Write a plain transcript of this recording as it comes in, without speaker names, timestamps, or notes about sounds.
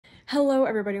Hello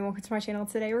everybody and welcome to my channel.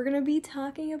 Today we're going to be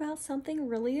talking about something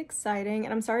really exciting,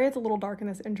 and I'm sorry it's a little dark in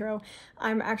this intro.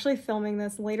 I'm actually filming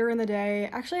this later in the day,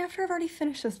 actually after I've already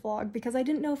finished this vlog, because I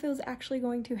didn't know if it was actually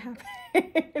going to happen.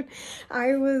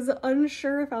 I was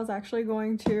unsure if I was actually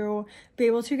going to be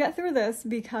able to get through this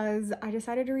because I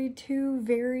decided to read two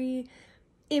very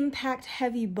impact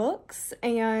heavy books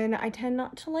and I tend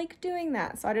not to like doing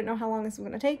that, so I didn't know how long this was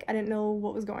going to take. I didn't know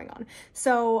what was going on,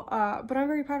 so but I'm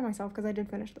very proud of myself because I did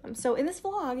finish them. So in this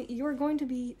vlog you are going to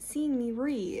be seeing me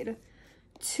read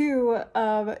two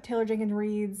of Taylor Jenkins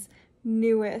Reid's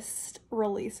newest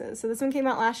releases. So this one came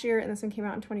out last year and this one came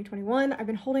out in 2021. I've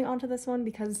been holding on to this one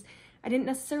because I didn't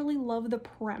necessarily love the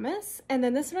premise, and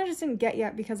then this one I just didn't get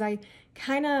yet because I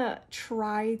kind of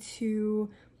try to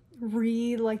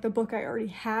read like the book I already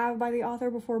have by the author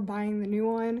before buying the new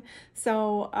one.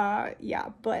 So yeah,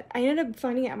 but I ended up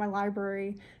finding it at my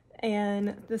library,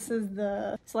 and this is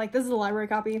the library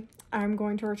copy. I'm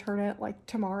going to return it like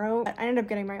tomorrow. I ended up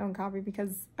getting my own copy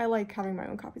because I like having my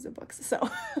own copies of books, so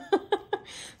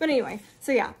but anyway,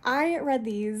 so yeah, I read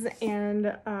these,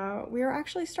 and we are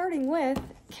actually starting with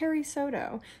Carrie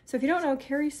Soto. So if you don't know,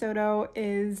 Carrie Soto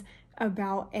is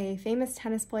about a famous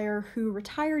tennis player who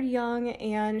retired young,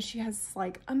 and she has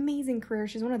like amazing career.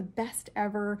 She's one of the best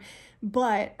ever,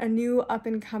 but a new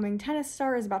up-and-coming tennis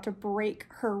star is about to break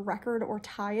her record or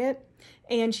tie it,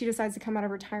 and she decides to come out of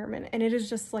retirement, and it is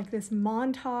just like this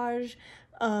montage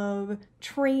of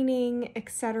training,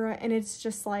 etc., and it's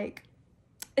just like,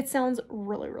 it sounds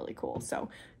really cool. So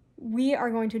we are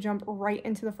going to jump right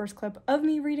into the first clip of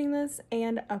me reading this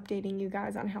and updating you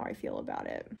guys on how I feel about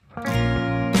it.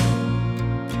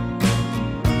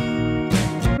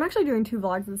 I'm actually doing two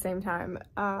vlogs at the same time.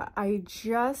 I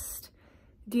just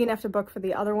DNF'd a book for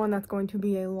the other one that's going to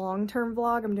be a long-term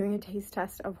vlog. I'm doing a taste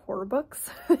test of horror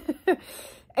books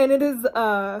and it is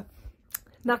not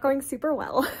going super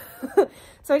well.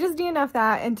 So I just DNF'd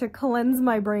that, and to cleanse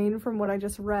my brain from what I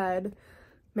just read,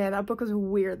 man, that book was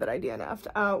weird that I DNF'd.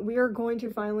 We are going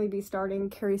to finally be starting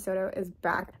Carrie Soto is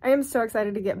Back. I am so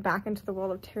excited to get back into the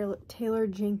world of Taylor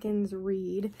Jenkins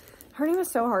Reid. Her name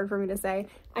is so hard for me to say.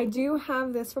 I do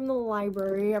have this from the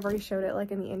library. I've already showed it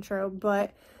like in the intro,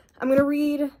 but I'm gonna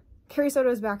read Carrie Soto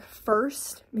is Back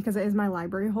first because it is my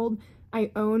library hold.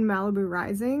 I own Malibu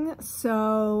Rising,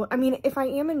 so I mean, if I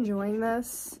am enjoying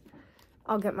this,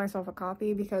 I'll get myself a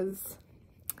copy because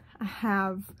I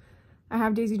have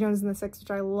Daisy Jones and the Six,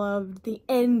 which I loved the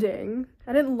ending.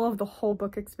 I didn't love the whole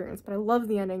book experience, but I loved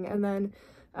the ending. And then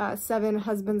Seven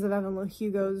Husbands of Evelyn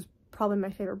Hugo's probably my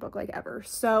favorite book like ever.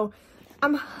 So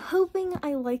I'm hoping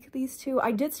I like these two.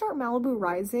 I did start Malibu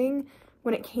Rising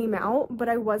when it came out, but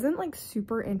I wasn't like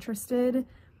super interested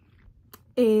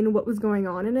in what was going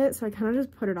on in it, so I kind of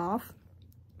just put it off.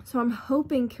 So I'm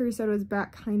hoping Carrie Soto is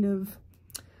Back kind of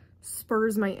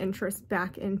spurs my interest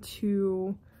back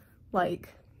into like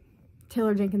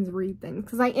Taylor Jenkins Reid things,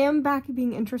 because I am back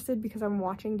being interested because I'm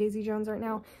watching Daisy Jones right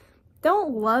now.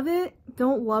 Don't love it,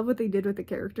 don't love what they did with the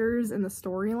characters and the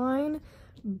storyline,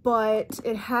 but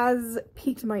it has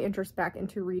piqued my interest back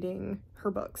into reading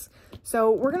her books. So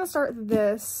we're gonna start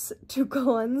this to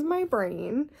cleanse my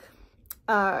brain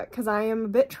because I am a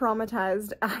bit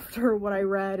traumatized after what I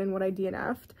read and what I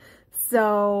DNF'd.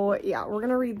 So yeah, we're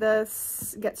gonna read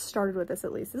this, get started with this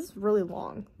at least. This is really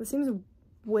long. This seems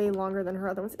way longer than her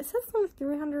other ones. It says like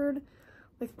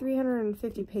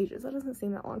 350 pages. That doesn't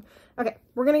seem that long. Okay,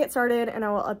 we're gonna get started and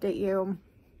I will update you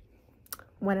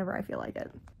whenever I feel like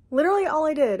it. Literally all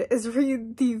I did is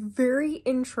read the very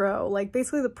intro, like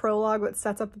basically the prologue, what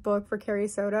sets up the book for Carrie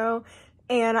Soto,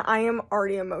 and I am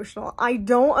already emotional. I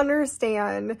don't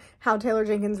understand how Taylor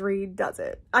Jenkins Reid does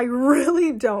it. I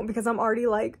really don't, because I'm already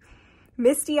like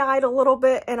misty-eyed a little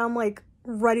bit and I'm like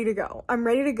ready to go. I'm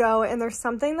ready to go, and there's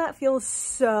something that feels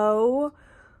so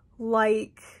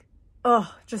like,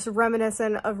 just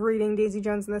reminiscent of reading Daisy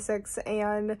Jones and the Six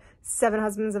and Seven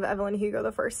Husbands of Evelyn Hugo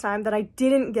the first time that I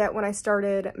didn't get when I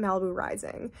started Malibu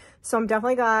Rising. So I'm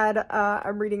definitely glad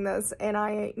I'm reading this, and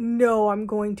I know I'm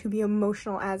going to be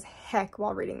emotional as heck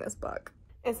while reading this book.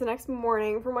 It's the next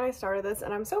morning from when I started this,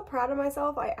 and I'm so proud of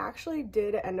myself. I actually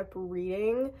did end up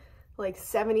reading like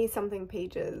 70-something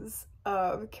pages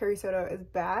of Carrie Soto is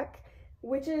Back,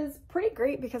 which is pretty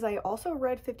great because I also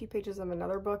read 50 pages of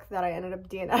another book that I ended up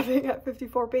DNFing at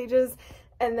 54 pages.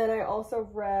 And then I also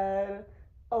read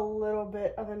a little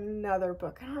bit of another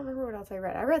book. I don't remember what else I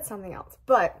read. I read something else.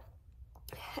 But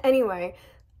anyway,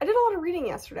 I did a lot of reading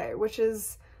yesterday, which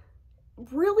is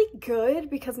really good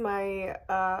because my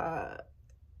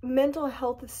mental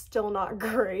health is still not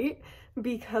great.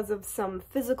 because of some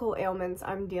physical ailments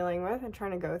I'm dealing with and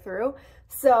trying to go through.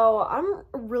 So I'm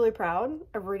really proud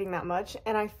of reading that much,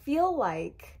 and I feel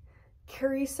like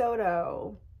Carrie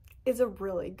Soto is a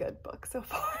really good book so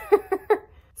far.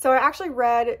 So I actually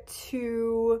read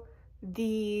to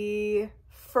the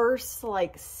first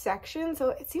like section, so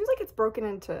it seems like it's broken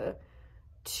into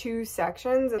 2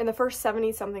 sections, and the first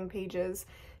 70 something pages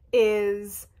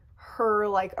is her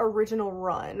like original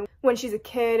run when she's a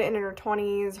kid and in her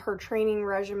 20s, her training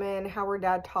regimen, how her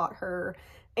dad taught her,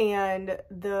 and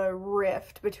the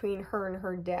rift between her and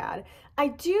her dad. I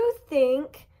do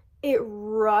think it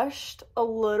rushed a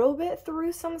little bit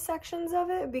through some sections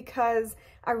of it because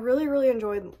I really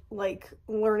enjoyed like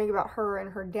learning about her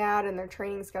and her dad and their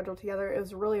training schedule together. It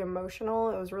was really emotional.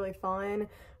 It was really fun.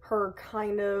 Her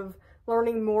kind of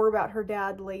learning more about her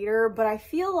dad later, but I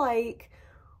feel like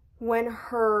when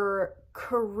her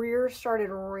career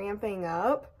started ramping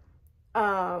up,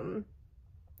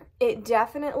 it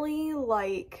definitely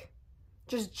like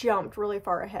just jumped really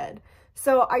far ahead.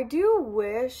 So I do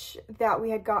wish that we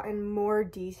had gotten more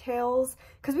details,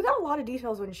 because we got a lot of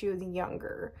details when she was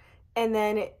younger. And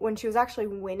then when she was actually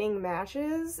winning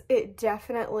matches, it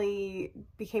definitely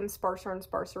became sparser and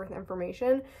sparser with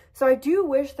information. So I do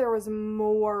wish there was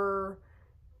more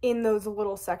in those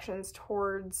little sections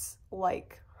towards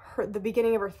like the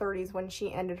beginning of her 30s when she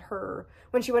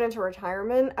when she went into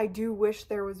retirement. I do wish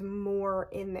there was more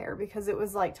in there, because it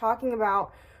was like talking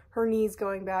about her knees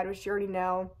going bad, which you already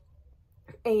know,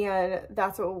 and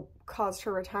that's what caused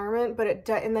her retirement. But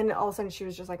and then all of a sudden she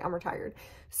was just like, I'm retired.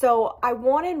 So I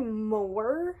wanted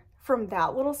more from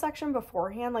that little section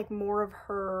beforehand, like more of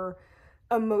her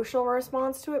emotional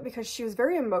response to it, because she was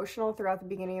very emotional throughout the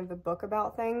beginning of the book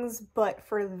about things, but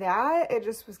for that it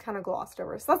just was kind of glossed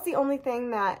over. So that's the only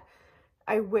thing that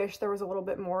I wish there was a little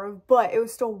bit more of, but it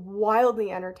was still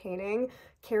wildly entertaining.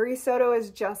 Carrie Soto is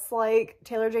just like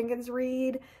Taylor Jenkins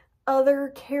Reid,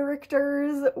 other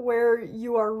characters where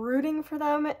you are rooting for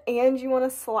them and you want to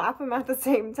slap them at the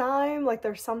same time. Like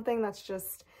there's something that's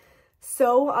just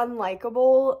so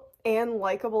unlikable and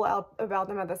likable about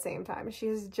them at the same time.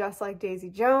 She's just like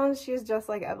Daisy Jones. She's just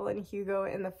like Evelyn Hugo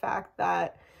in the fact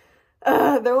that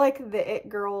they're like the it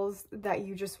girls that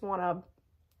you just want to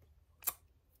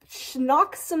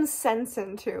knock some sense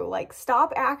into. Like,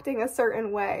 stop acting a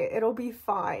certain way. It'll be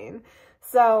fine.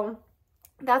 So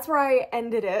that's where I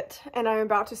ended it, and I'm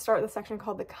about to start the section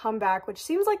called The Comeback, which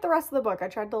seems like the rest of the book. I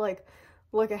tried to like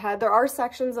look ahead. There are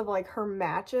sections of like her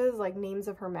matches, like names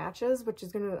of her matches, which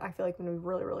is gonna, I feel like, gonna be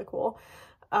really cool.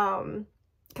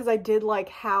 Because I did like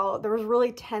how there was a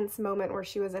really tense moment where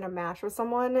she was in a match with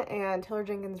someone, and Taylor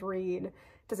Jenkins Reid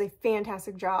does a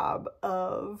fantastic job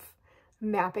of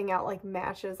mapping out like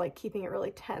matches, like keeping it really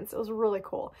tense. It was really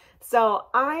cool. So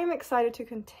I'm excited to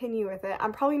continue with it.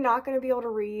 I'm probably not going to be able to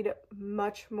read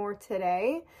much more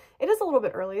today. It is a little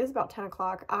bit early. It's about 10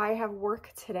 o'clock. I have work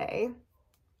today.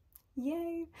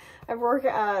 Yay. I work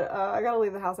at, I gotta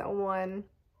leave the house at 1,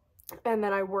 and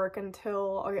then I work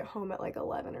until I'll get home at like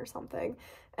 11 or something.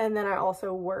 And then I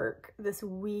also work this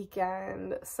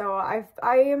weekend. So I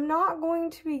am not going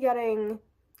to be getting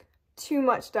too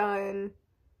much done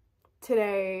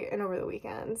today and over the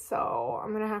weekend, so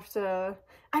I'm gonna have to,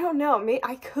 I don't know, maybe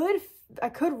I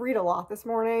could read a lot this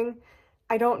morning.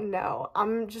 I don't know.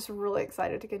 I'm just really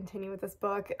excited to continue with this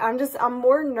book. I'm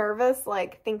more nervous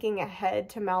like thinking ahead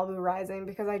to Malibu Rising,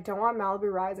 because I don't want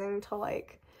Malibu Rising to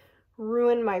like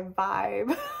ruin my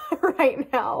vibe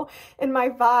right now, and my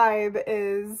vibe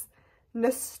is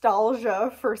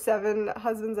nostalgia for 7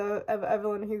 Husbands of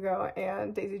Evelyn Hugo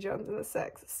and Daisy Jones and the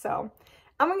Six. So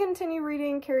I'm gonna continue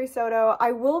reading Carrie Soto.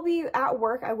 I will be at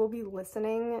work. I will be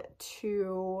listening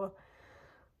to,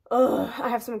 I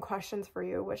have some questions for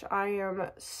you, which I am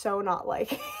so not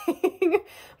liking,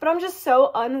 but I'm just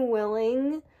so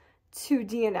unwilling to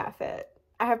DNF it.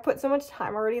 I have put so much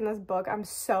time already in this book. I'm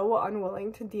so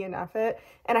unwilling to DNF it,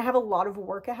 and I have a lot of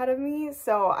work ahead of me,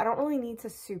 so I don't really need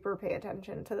to super pay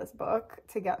attention to this book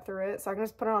to get through it. So I can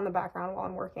just put it on the background while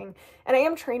I'm working. And I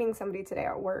am training somebody today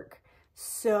at work.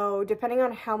 So depending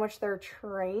on how much they're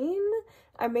trained,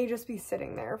 I may just be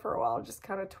sitting there for a while, just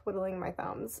kind of twiddling my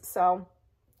thumbs. So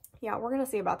yeah, we're going to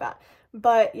see about that.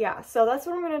 But yeah, so that's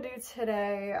what I'm going to do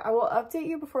today. I will update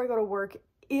you before I go to work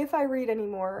if I read any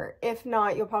more. If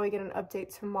not, you'll probably get an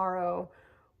update tomorrow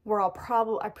where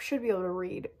I should be able to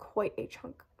read quite a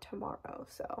chunk tomorrow.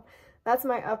 So that's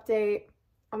my update.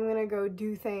 I'm going to go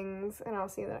do things, and I'll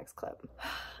see you in the next clip.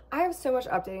 I have so much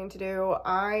updating to do.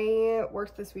 I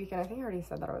worked this weekend. I think I already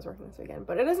said that I was working this weekend,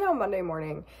 but it is now Monday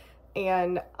morning,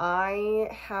 and I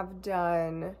have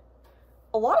done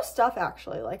a lot of stuff,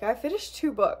 actually. Like, I finished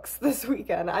 2 books this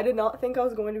weekend. I did not think I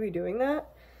was going to be doing that.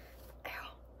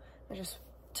 Ow. I just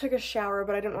took a shower,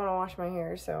 but I didn't want to wash my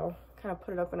hair, so kind of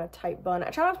put it up in a tight bun. I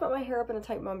try not to put my hair up in a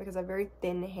tight bun because I have very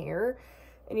thin hair,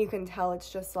 and you can tell it's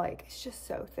just like, it's just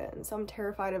so thin. So I'm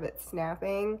terrified of it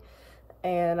snapping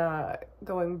and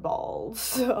going bald.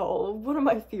 So one of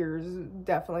my fears is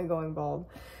definitely going bald.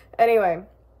 Anyway,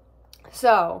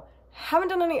 so haven't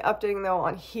done any updating though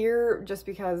on here just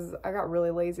because I got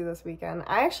really lazy this weekend.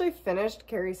 I actually finished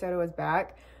Carrie Soto Is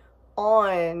Back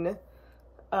on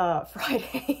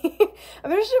Friday. I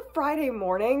finished it Friday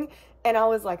morning and I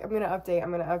was like, I'm gonna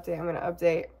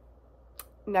update.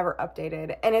 Never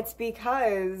updated. And it's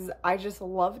because I just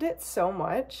loved it so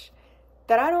much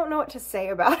that I don't know what to say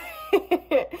about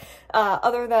it.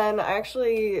 Other than I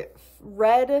actually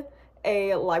read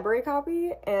a library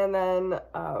copy and then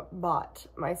bought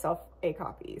myself a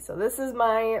copy. So this is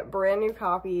my brand new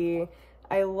copy.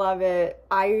 I love it.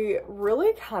 I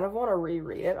really kind of want to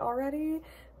reread it already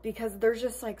because there's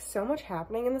just like so much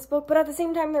happening in this book, but at the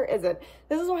same time there isn't.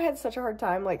 This is why I had such a hard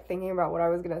time like thinking about what I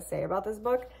was gonna say about this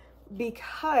book,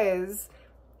 because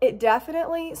it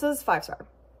definitely, so this is 5-star.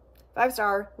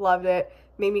 5-star, loved it,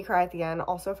 made me cry at the end.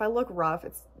 Also, if I look rough,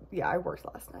 it's, yeah, I worked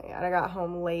last night and I got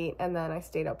home late and then I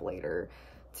stayed up later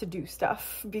to do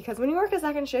stuff because when you work a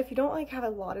second shift, you don't like have a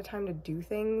lot of time to do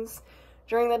things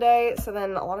during the day. So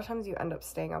then a lot of times you end up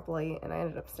staying up late, and I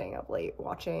ended up staying up late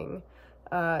watching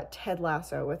Ted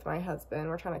Lasso with my husband.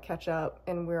 We're trying to catch up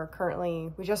and we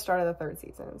just started the 3rd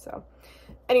season. So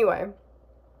anyway,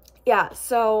 yeah,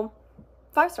 so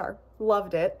 5-star,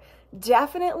 loved it.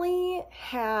 Definitely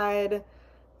had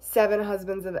 7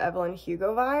 Husbands of Evelyn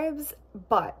Hugo vibes,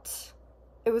 but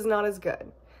it was not as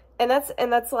good. And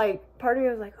that's like, part of me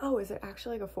was like, oh, is it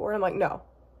actually like a 4? And I'm like, no.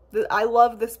 I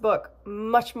love this book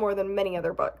much more than many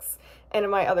other books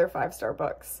and my other 5-star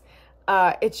books.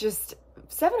 It's just,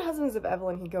 7 Husbands of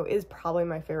Evelyn Hugo is probably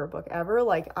my favorite book ever.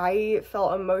 Like, I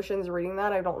felt emotions reading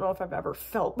that I don't know if I've ever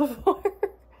felt before.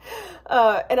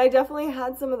 And I definitely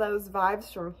had some of those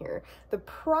vibes from here. The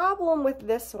problem with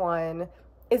this one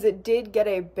is it did get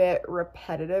a bit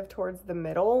repetitive towards the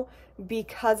middle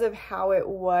because of how it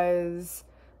was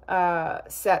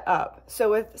set up.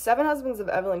 So with 7 Husbands of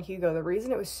Evelyn Hugo, the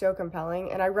reason it was so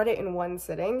compelling, and I read it in one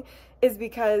sitting, is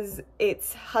because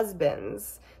it's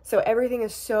husbands. So everything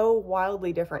is so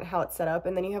wildly different how it's set up,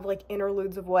 and then you have like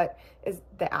interludes of what is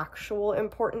the actual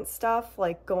important stuff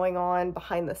like going on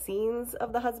behind the scenes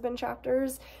of the husband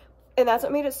chapters, and that's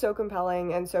what made it so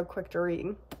compelling and so quick to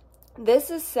read. This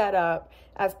is set up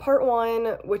as part 1,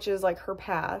 which is like her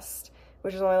past,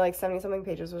 which is only like 70-something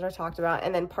pages, which I talked about,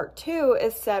 and then part 2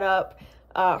 is set up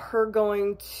her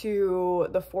going to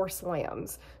the 4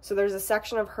 slams. So there's a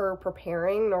section of her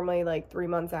preparing, normally like 3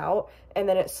 months out, and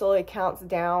then it slowly counts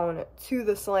down to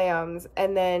the slams,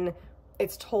 and then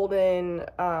it's told in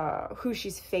who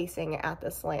she's facing at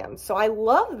the slams. So I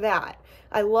love that.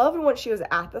 I loved when she was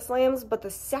at the slams, but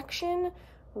the section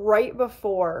right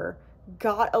before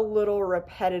got a little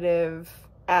repetitive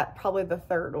at probably the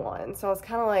 3rd one. So I was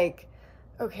kind of like,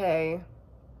 okay,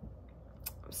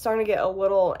 I'm starting to get a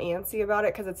little antsy about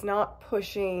it because it's not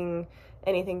pushing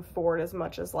anything forward as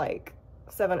much as like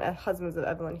 7 Husbands of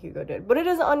Evelyn Hugo did. But it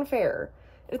is unfair.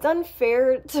 It's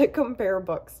unfair to compare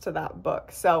books to that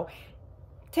book. So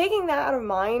taking that out of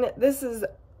mind, this is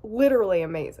literally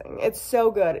amazing. It's so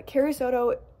good. Carrie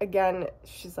Soto, again,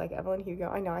 she's like Evelyn Hugo.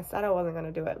 I know I said I wasn't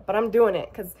going to do it, but I'm doing it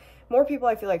because more people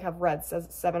I feel like have read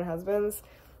 7 Husbands.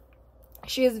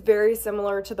 She is very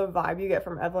similar to the vibe you get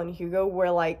from Evelyn Hugo,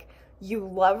 where like you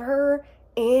love her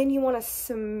and you want to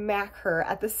smack her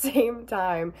at the same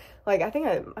time. Like, I think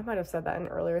I might have said that in an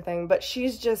earlier thing, but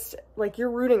she's just like,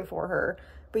 you're rooting for her,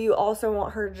 but you also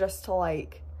want her just to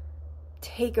like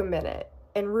take a minute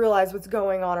and realize what's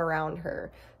going on around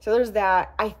her. So there's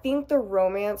that. I think the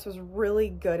romance was really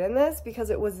good in this because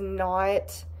it wasn't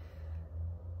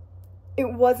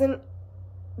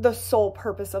the sole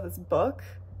purpose of this book.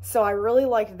 So I really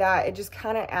liked that. It just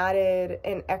kind of added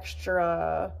an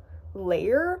extra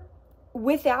layer.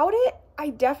 Without it,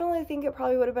 I definitely think it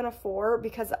probably would have been a 4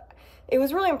 because it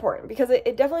was really important, because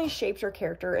it definitely shaped her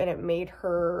character and it made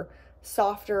her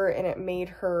softer and it made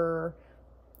her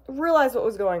realize what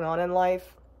was going on in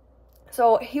life.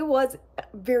 So he was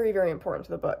very, very important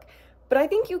to the book. But I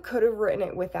think you could have written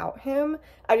it without him.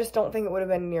 I just don't think it would have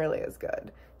been nearly as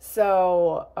good.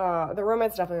 So the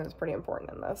romance definitely was pretty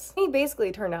important in this. He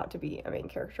basically turned out to be a main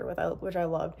character, which I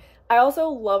loved. I also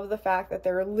love the fact that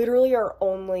there literally are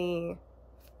only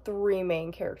 3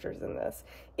 main characters in this.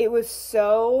 It was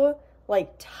so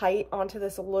like tight onto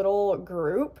this little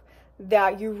group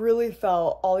that you really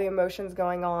felt all the emotions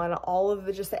going on, all of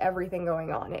the just everything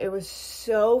going on. It was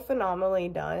so phenomenally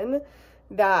done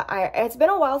that it's been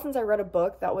a while since I read a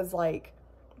book that was like,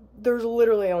 there's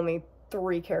literally only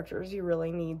 3 characters you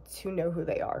really need to know who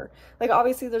they are. Like,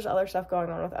 obviously there's other stuff going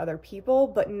on with other people,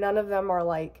 but none of them are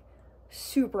like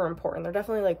super important. They're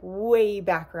definitely like way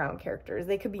background characters.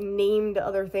 They could be named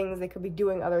other things, they could be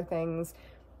doing other things.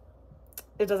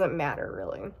 It doesn't matter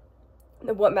really.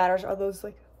 What matters are those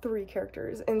like 3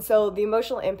 characters, and so the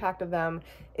emotional impact of them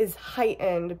is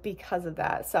heightened because of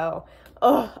that. So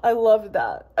I loved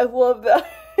that. I love that.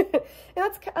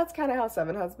 And that's kind of how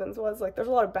Seven Husbands was. Like, there's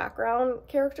a lot of background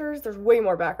characters. There's way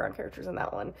more background characters in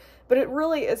that one, but it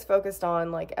really is focused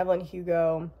on like Evelyn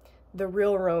Hugo, the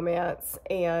real romance,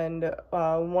 and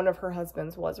one of her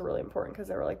husbands was really important because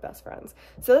they were like best friends.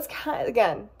 So that's kind of,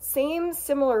 again,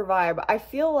 similar vibe. I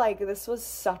feel like this was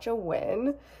such a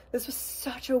win. This was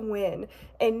such a win.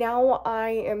 And now I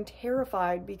am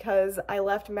terrified because I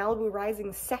left Malibu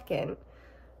Rising second.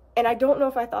 And I don't know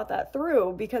if I thought that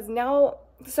through, because now,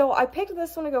 so I picked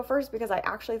this one to go first because I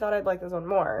actually thought I'd like this one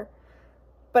more.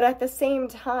 But at the same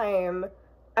time,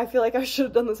 I feel like I should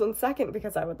have done this one second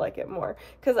because I would like it more.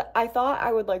 Because I thought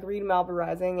I would like read Malibu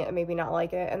Rising and maybe not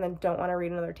like it, and then don't want to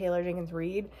read another Taylor Jenkins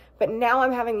read. But now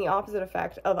I'm having the opposite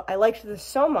effect of I liked this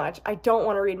so much, I don't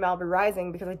want to read Malibu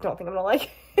Rising because I don't think I'm going to like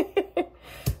it.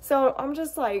 So I'm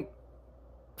just like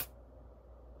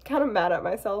kind of mad at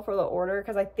myself for the order,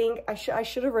 because I think I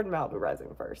should have read Malibu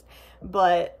Rising first.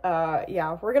 But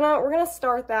yeah, we're gonna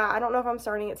start that. I don't know if I'm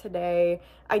starting it today.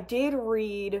 I did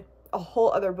read a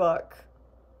whole other book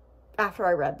after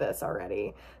I read this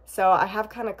already, so I have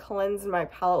kind of cleansed my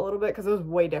palette a little bit because it was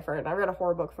way different. I read a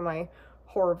horror book for my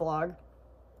horror vlog,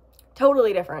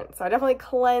 totally different, so I definitely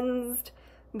cleansed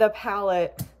the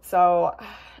palette. So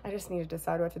I just need to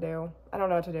decide what to do. I don't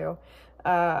know what to do.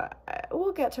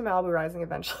 We'll get to Malibu Rising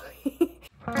eventually.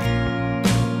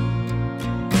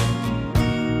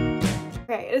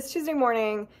 Okay, it's Tuesday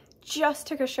morning, just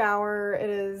took a shower. It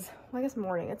is, well, I guess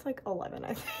morning, it's like 11,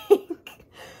 I think.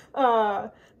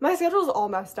 My schedule is all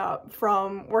messed up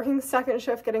from working second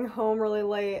shift, getting home really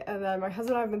late, and then my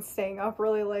husband and I have been staying up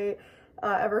really late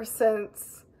ever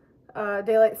since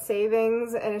daylight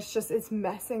savings, and it's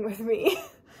messing with me.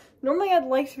 Normally I'd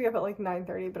like to be up at like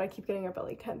 9:30, but I keep getting up at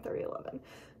like 10:30, 11.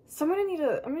 So I'm gonna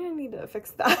need to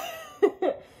fix that.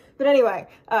 But anyway,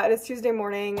 it is Tuesday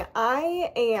morning.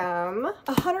 I am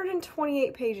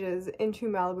 128 pages into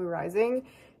Malibu Rising,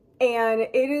 and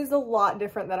it is a lot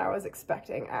different than I was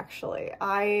expecting, actually.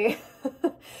 I'm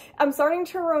starting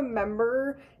to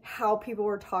remember how people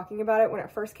were talking about it when it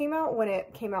first came out,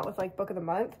 with like Book of the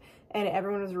Month, and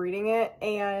everyone was reading it,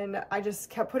 and I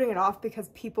just kept putting it off because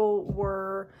people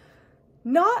were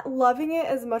not loving it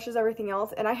as much as everything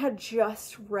else. And I had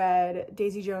just read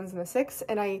Daisy Jones and the Six,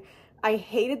 and I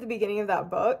hated the beginning of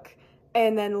that book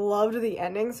and then loved the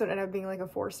ending, so it ended up being like a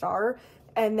 4-star.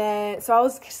 And then, so I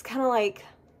was just kind of like,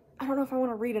 I don't know if I want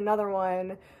to read another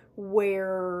one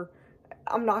where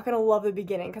I'm not going to love the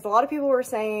beginning, because a lot of people were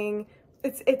saying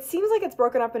it seems like it's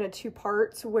broken up into 2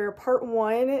 parts, where part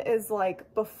 1 is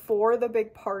like before the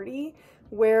big party,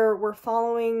 where we're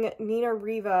following Nina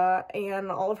Riva and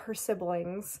all of her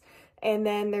siblings, and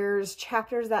then there's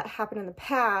chapters that happen in the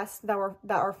past that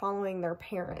are following their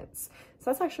parents. So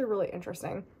that's actually really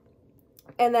interesting.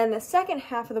 And then the second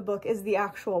half of the book is the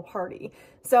actual party.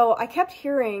 So I kept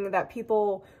hearing that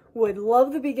people would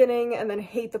love the beginning and then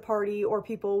hate the party, or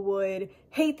people would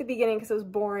hate the beginning because it was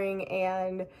boring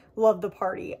and love the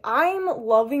party. I'm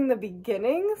loving the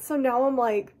beginning, so now I'm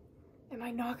like, am I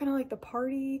not gonna like the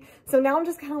party? So now I'm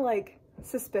just kind of like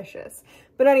suspicious.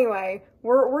 But anyway,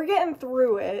 we're getting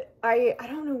through it. I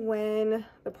don't know when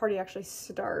the party actually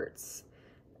starts.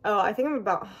 Oh, I think I'm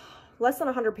about less than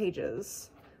 100 pages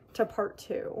to part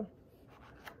 2.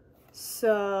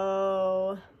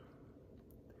 So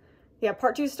yeah,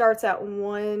 part 2 starts at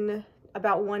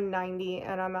about 190,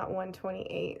 and I'm at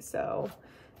 128, so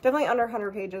definitely under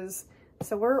 100 pages.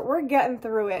 So we're getting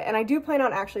through it, and I do plan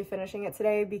on actually finishing it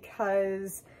today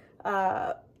because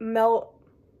Meg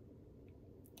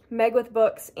with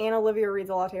Books and Olivia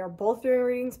Reads a Latte are both doing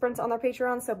reading sprints on their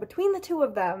Patreon, so between the 2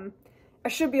 of them, I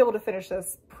should be able to finish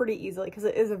this pretty easily because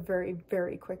it is a very,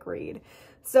 very quick read.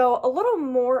 So a little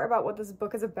more about what this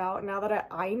book is about, now that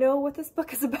I know what this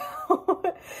book is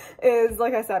about, is,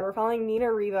 like I said, we're following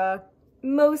Nina Riva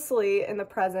mostly in the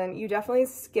present. You definitely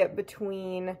skip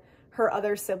between her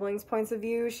other siblings' points of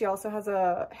view. She also has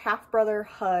a half-brother,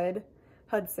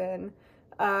 Hudson,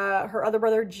 her other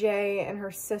brother, Jay, and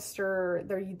her sister,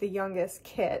 the youngest,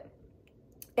 Kit.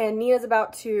 And Nia's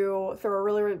about to throw a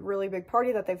really, really big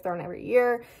party that they've thrown every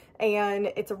year.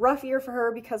 And it's a rough year for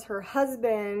her because her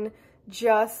husband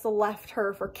just left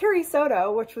her for Carrie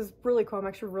Soto, which was really cool. I'm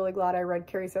actually really glad I read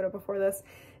Carrie Soto before this.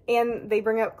 And they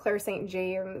bring up Claire St.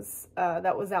 James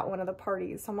that was at one of the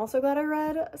parties. So I'm also glad I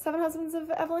read Seven Husbands of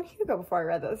Evelyn Hugo before I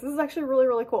read this. This is actually really,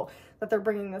 really cool that they're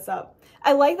bringing this up.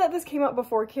 I like that this came out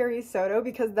before Carrie Soto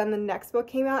because then the next book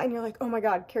came out and you're like, oh my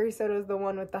God, Carrie Soto is the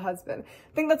one with the husband.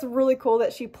 I think that's really cool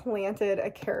that she planted a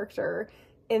character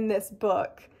in this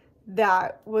book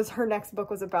that was her next book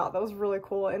was about. That was really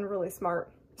cool and really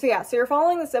smart. So yeah, so you're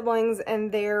following the siblings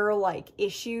and their like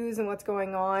issues and what's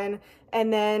going on.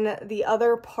 And then the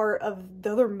other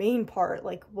main part,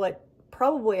 like what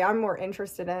probably I'm more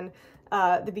interested in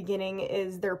the beginning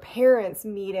is their parents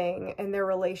meeting and their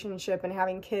relationship and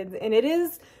having kids. And it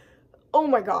is, oh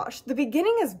my gosh, the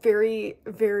beginning is very,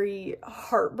 very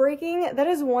heartbreaking. That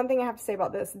is one thing I have to say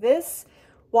about this.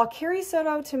 While Carrie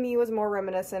Soto to me was more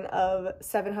reminiscent of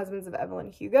Seven Husbands of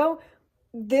Evelyn Hugo,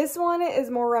 this one is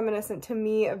more reminiscent to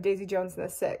me of Daisy Jones and the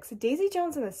Six. Daisy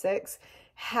Jones and the Six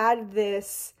had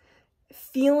this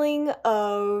feeling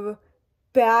of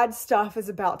bad stuff is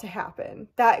about to happen.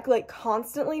 That like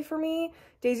constantly for me,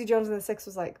 Daisy Jones and the Six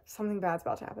was like, something bad's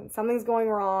about to happen. Something's going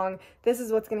wrong. This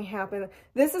is what's going to happen.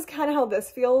 This is kind of how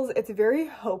this feels. It's very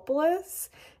hopeless.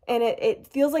 And it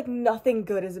feels like nothing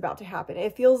good is about to happen.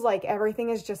 It feels like everything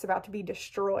is just about to be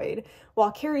destroyed.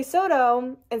 While Carrie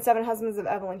Soto and Seven Husbands of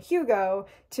Evelyn Hugo,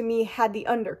 to me, had the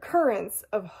undercurrents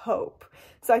of hope.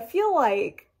 So I feel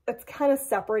like it's kind of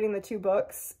separating the two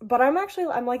books. But I'm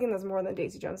liking this more than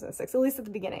Daisy Jones and the Six, at least at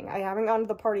the beginning. I haven't gotten to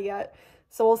the party yet.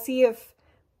 So we'll see if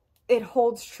it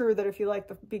holds true that if you like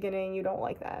the beginning, you don't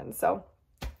like the end. So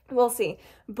we'll see.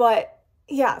 But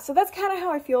yeah, so that's kind of how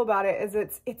I feel about it,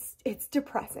 is it's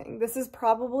depressing. This is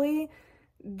probably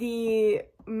the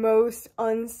most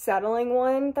unsettling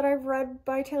one that I've read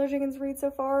by Taylor Jenkins Reid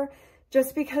so far,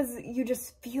 just because you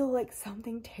just feel like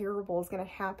something terrible is going to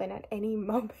happen at any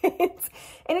moment.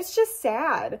 And it's just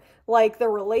sad. Like, the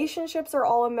relationships are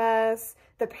all a mess.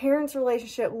 The parents'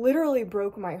 relationship literally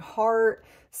broke my heart.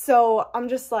 So I'm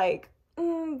just like,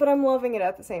 but I'm loving it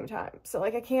at the same time. So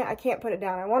like I can't put it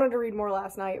down. I wanted to read more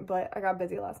last night, but I got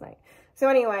busy last night. So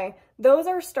anyway, those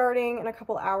are starting in a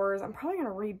couple hours. I'm probably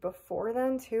gonna read before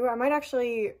then too. I might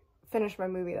actually finish my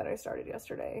movie that I started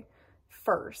yesterday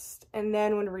first, and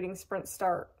then when reading sprints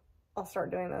start, I'll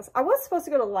start doing this. I was supposed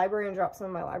to go to the library and drop some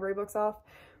of my library books off.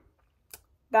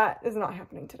 That is not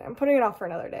happening today. I'm putting it off for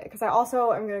another day because I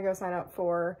also am gonna go sign up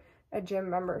for a gym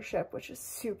membership, which is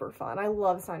super fun. I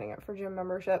love signing up for gym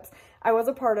memberships. I was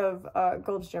a part of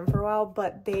Gold's Gym for a while,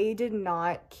 but they did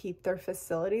not keep their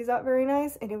facilities up very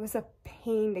nice, and it was a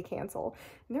pain to cancel.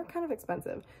 And they're kind of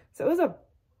expensive. So it was a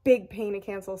big pain to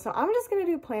cancel. So I'm just gonna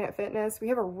do Planet Fitness. We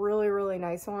have a really, really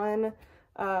nice one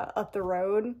up the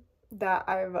road that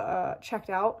I've checked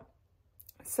out.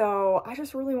 So I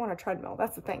just really want a treadmill.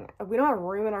 That's the thing. We don't have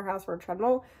room in our house for a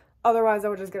treadmill. Otherwise, I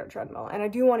would just get a treadmill. And I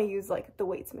do want to use like the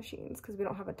weights machines because we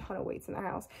don't have a ton of weights in the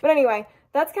house. But anyway,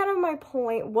 that's kind of my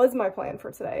plan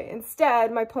for today.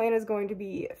 Instead, my plan is going to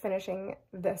be finishing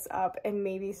this up and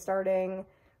maybe starting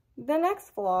the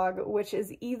next vlog, which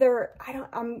is either,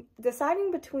 I'm deciding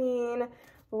between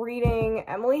reading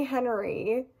Emily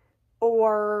Henry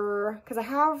or, because I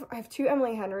have two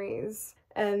Emily Henrys.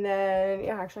 And then,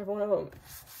 yeah, actually I have one of them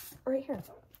right here.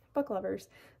 Book Lovers.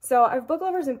 So I have Book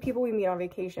Lovers and People We Meet on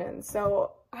Vacation.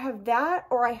 So I have that,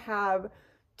 or I have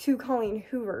two Colleen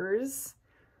Hoovers.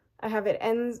 I have It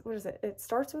Ends, what is it? It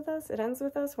Starts With Us? It Ends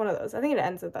With Us? One of those. I think It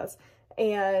Ends With Us.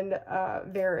 And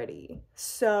Verity.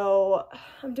 So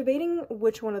I'm debating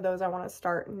which one of those I want to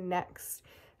start next.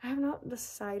 I have not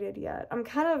decided yet. I'm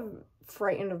kind of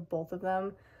frightened of both of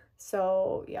them.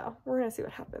 So yeah, we're going to see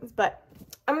what happens. But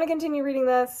I'm going to continue reading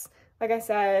this. Like I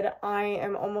said, I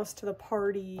am almost to the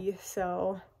party,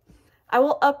 so I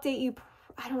will update you.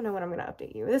 I don't know when I'm going to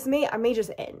update you. I may just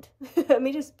end. I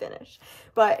may just finish.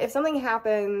 But if something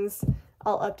happens,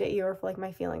 I'll update you, or if like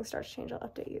my feelings start to change, I'll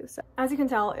update you. So as you can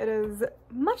tell, it is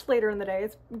much later in the day.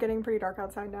 It's getting pretty dark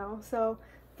outside now, so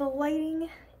the lighting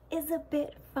is a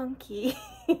bit funky.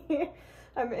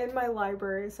 I'm in my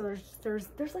library, so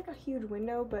there's like a huge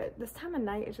window, but this time of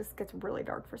night it just gets really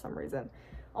dark for some reason.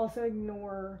 Also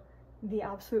ignore the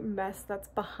absolute mess that's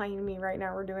behind me right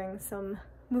now. We're doing some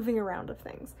moving around of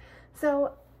things.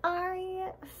 So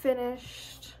I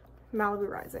finished Malibu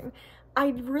Rising. I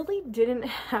really didn't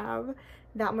have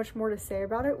that much more to say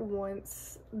about it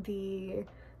once the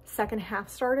second half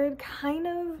started. Kind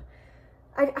of,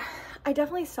 I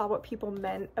definitely saw what people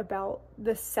meant about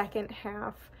the second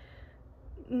half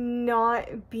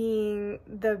not being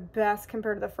the best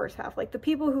compared to the first half. Like, the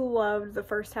people who loved the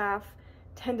first half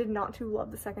tended not to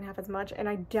love the second half as much, and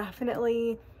I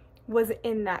definitely was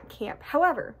in that camp.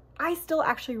 However, I still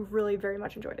actually really very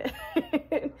much enjoyed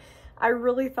it. I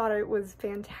really thought it was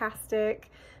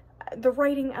fantastic. The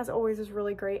writing, as always, was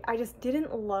really great. I just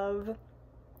didn't love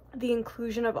the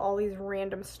inclusion of all these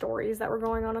random stories that were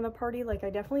going on in the party. Like, I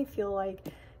definitely feel like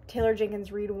Taylor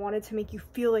Jenkins Reid wanted to make you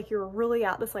feel like you were really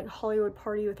at this like Hollywood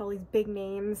party with all these big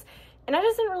names, and I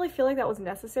just didn't really feel like that was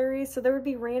necessary. So there would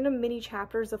be random mini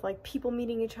chapters of like people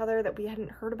meeting each other that we hadn't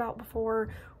heard about before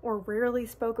or rarely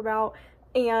spoke about,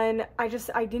 and I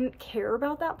didn't care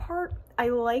about that part. I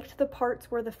liked the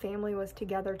parts where the family was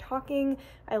together talking.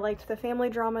 I liked the family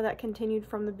drama that continued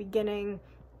from the beginning,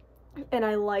 and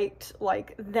I liked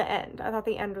like the end. I thought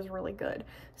the end was really good.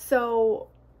 So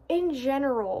in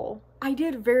general, I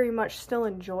did very much still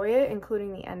enjoy it,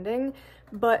 including the ending,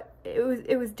 but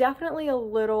it was definitely a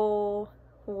little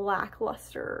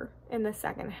lackluster in the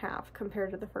second half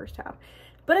compared to the first half.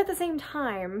 But at the same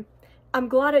time, I'm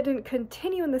glad it didn't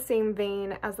continue in the same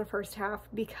vein as the first half,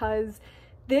 because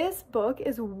this book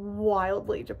is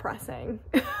wildly depressing.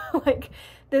 Like,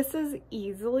 this is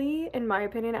easily, in my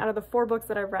opinion, out of the 4 books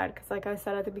that I've read, because like I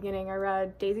said at the beginning, I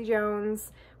read Daisy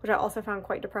Jones, which I also found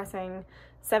quite depressing.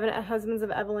 7 Husbands of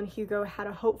Evelyn Hugo had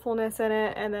a hopefulness in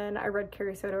it, and then I read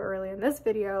Carrie Soto early in this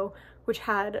video, which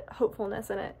had hopefulness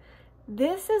in it.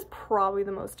 This is probably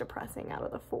the most depressing out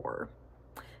of the 4.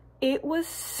 It was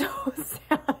so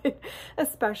sad,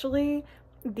 especially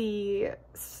the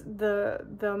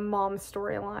mom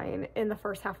storyline in the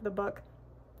first half of the book.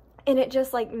 And it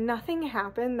just, like, nothing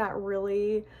happened that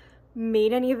really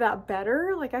made any of that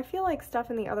better. Like, I feel like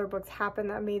stuff in the other books happened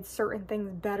that made certain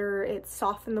things better. It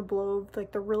softened the blow of,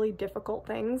 like, the really difficult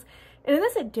things. And in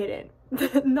this, it didn't.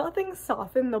 Nothing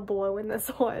softened the blow in this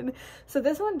one. So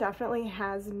this one definitely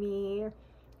has me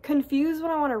confused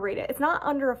when I want to rate it. It's not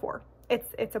under a 4.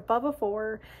 It's above a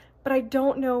 4. But I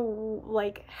don't know,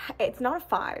 like, it's not a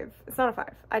 5. It's not a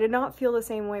 5. I did not feel the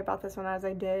same way about this one as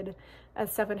I did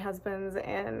as 7 Husbands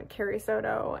and Carrie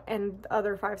Soto and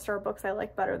other 5-star books I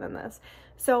like better than this.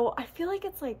 So I feel like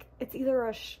it's either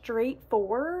a straight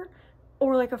 4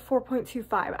 or like a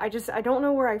 4.25. I don't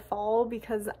know where I fall,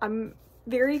 because I'm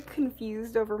very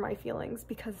confused over my feelings,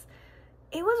 because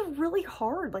it was really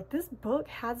hard. Like, this book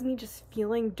has me just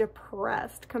feeling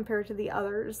depressed compared to the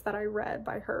others that I read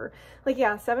by her. Like,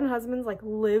 yeah, 7 Husbands, like,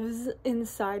 lives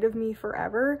inside of me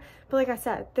forever. But like I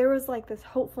said, there was, like, this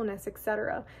hopefulness,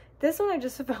 etc. This one, I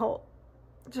just felt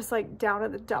just, like, down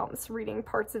at the dumps reading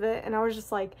parts of it. And I was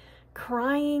just, like,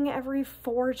 crying every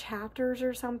 4 chapters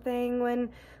or something when,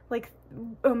 like,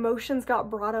 emotions got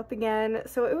brought up again.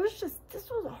 So it was just, this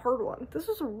was a hard one. This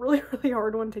was a really, really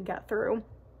hard one to get through.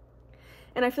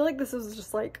 And I feel like this was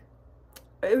just like,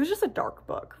 it was just a dark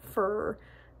book for,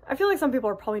 I feel like some people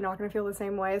are probably not going to feel the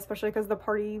same way, especially because the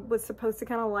party was supposed to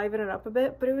kind of liven it up a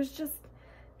bit, but it was just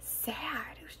sad.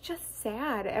 It was just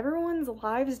sad. Everyone's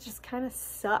lives just kind of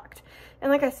sucked. And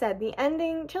like I said, the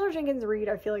ending, Taylor Jenkins Reid,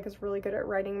 I feel like is really good at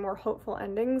writing more hopeful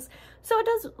endings. So it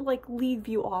does like leave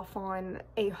you off on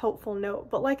a hopeful note.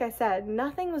 But like I said,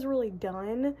 nothing was really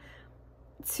done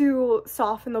to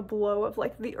soften the blow of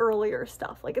like the earlier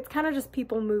stuff. Like, it's kind of just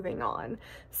people moving on.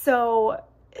 So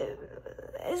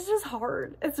it's just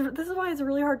hard. This is why it's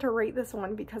really hard to rate this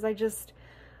one, because I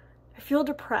feel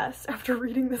depressed after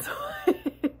reading this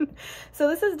one. So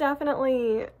this is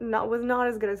definitely was not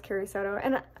as good as Carrie Soto.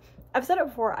 And I've said it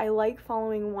before, I like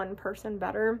following one person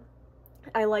better.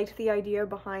 I liked the idea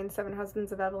behind 7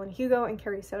 Husbands of Evelyn Hugo and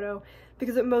Carrie Soto,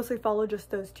 because it mostly followed just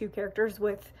those 2 characters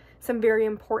with some very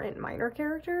important minor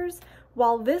characters,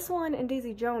 while this one and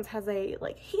Daisy Jones has a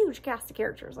like huge cast of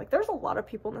characters. Like, there's a lot of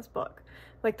people in this book.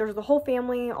 Like, there's the whole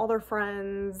family, all their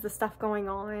friends, the stuff going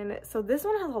on. So this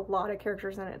one has a lot of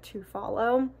characters in it to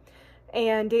follow.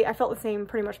 And I felt the same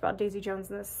pretty much about Daisy Jones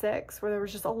in the 6, where there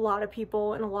was just a lot of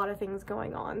people and a lot of things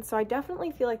going on. So I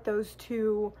definitely feel like those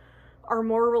 2 are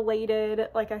more related,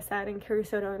 like I said, and Carrie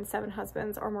Soto and 7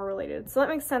 Husbands are more related. So that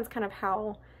makes sense kind of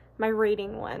how my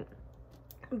rating went.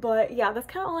 But yeah, that's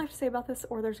kind of all I have to say about this,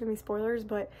 or there's gonna be spoilers,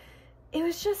 but it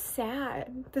was just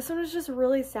sad. This one was just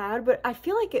really sad, but I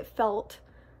feel like it felt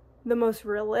the most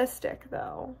realistic,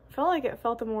 though. I felt like it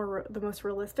felt the most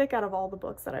realistic out of all the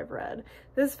books that I've read.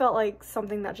 This felt like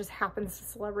something that just happens to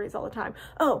celebrities all the time.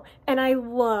 Oh, and I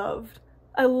loved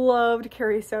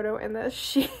Carrie Soto in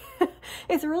this.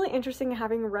 It's really interesting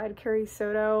having read Carrie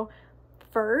Soto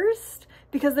first,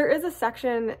 because there is a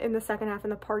section in the second half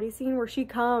in the party scene where she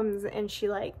comes and she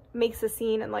like makes a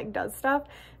scene and like does stuff,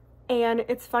 and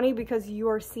it's funny because you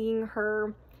are seeing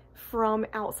her from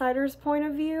outsiders' point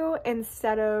of view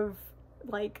instead of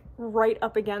like right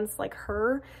up against like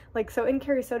her. Like, so in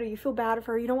Carrie Soto, you feel bad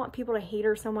for her, you don't want people to hate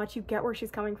her so much, you get where she's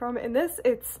coming from. In this,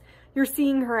 you're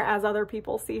seeing her as other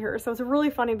people see her. So it's really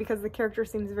funny because the character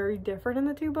seems very different in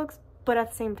the two books, but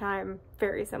at the same time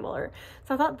very similar.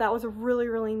 So I thought that was really,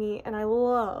 really neat, and I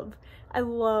love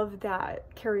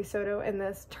that Carrie Soto in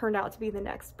this turned out to be the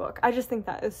next book. I just think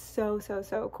that is so, so,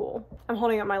 so cool. I'm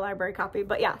holding up my library copy,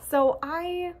 but yeah, so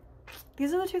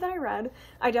these are the two that I read.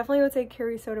 I definitely would say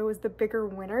Carrie Soto was the bigger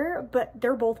winner, but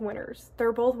they're both winners.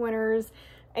 They're both winners,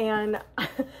 and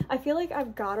I feel like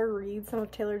I've got to read some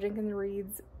of Taylor Jenkins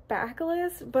Reid's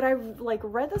backlist, but I've like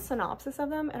read the synopsis of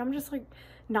them, and I'm just like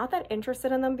not that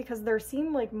interested in them because they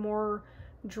seem like more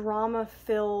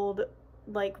drama-filled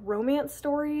like romance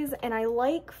stories, and I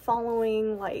like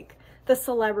following like the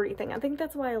celebrity thing. I think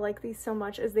that's why I like these so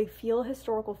much, is they feel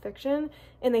historical fiction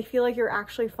and they feel like you're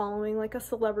actually following like a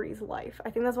celebrity's life. I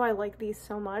think that's why I like these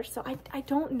so much. So I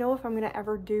don't know if I'm gonna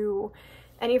ever do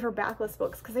any of her backlist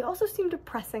books because they also seem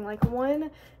depressing. Like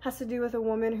one has to do with a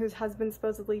woman whose husband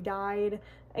supposedly died,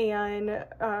 and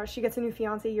she gets a new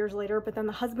fiance years later, but then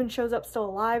the husband shows up still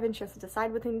alive and she has to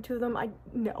decide between the two of them.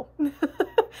 No.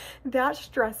 That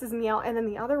stresses me out. And then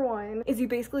the other one is you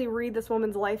basically read this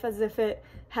woman's life as if it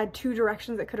had two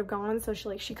directions it could have gone. So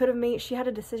she had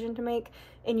a decision to make,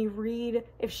 and you read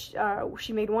if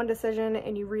she made one decision,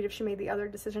 and you read if she made the other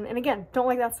decision. And again, don't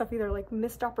like that stuff either. Like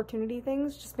missed opportunity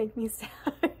things just make me sad.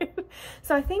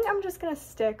 So I think I'm just gonna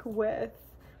stick with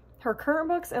her current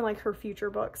books and like her future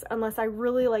books, unless I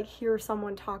really like hear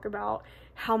someone talk about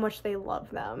how much they love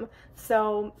them.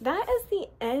 So that is the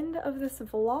end of this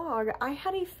vlog. I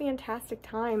had a fantastic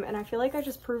time, and I feel like I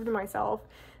just proved to myself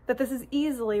that this is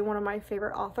easily one of my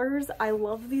favorite authors. I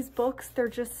love these books. They're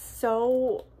just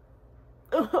so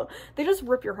they just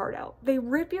rip your heart out. They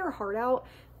rip your heart out,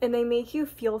 and they make you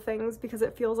feel things because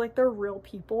it feels like they're real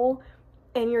people,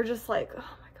 and you're just like,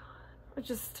 oh my god,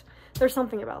 there's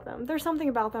something about them. There's something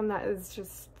about them that is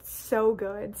just so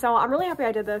good. So I'm really happy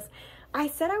I did this. I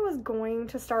said I was going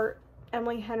to start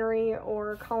Emily Henry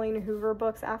or Colleen Hoover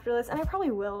books after this, and I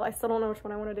probably will. I still don't know which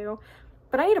one I want to do,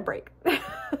 but I need a break.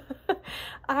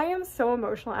 I am so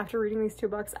emotional after reading these two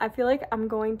books. I feel like I'm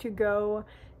going to go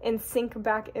and sink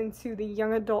back into the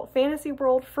young adult fantasy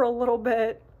world for a little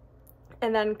bit,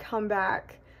 and then come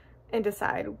back and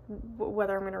decide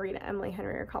whether I'm going to read Emily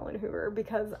Henry or Colleen Hoover,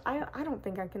 because I don't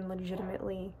think I can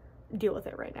legitimately deal with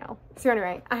it right now. So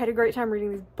anyway, I had a great time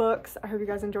reading these books. I hope you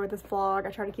guys enjoyed this vlog.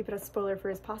 I try to keep it as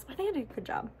spoiler-free as possible. I think I did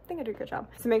a good job.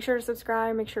 So make sure to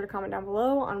subscribe, make sure to comment down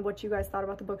below on what you guys thought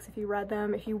about the books if you read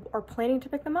them, if you are planning to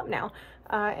pick them up now,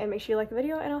 and make sure you like the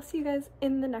video, and I'll see you guys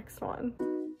in the next one.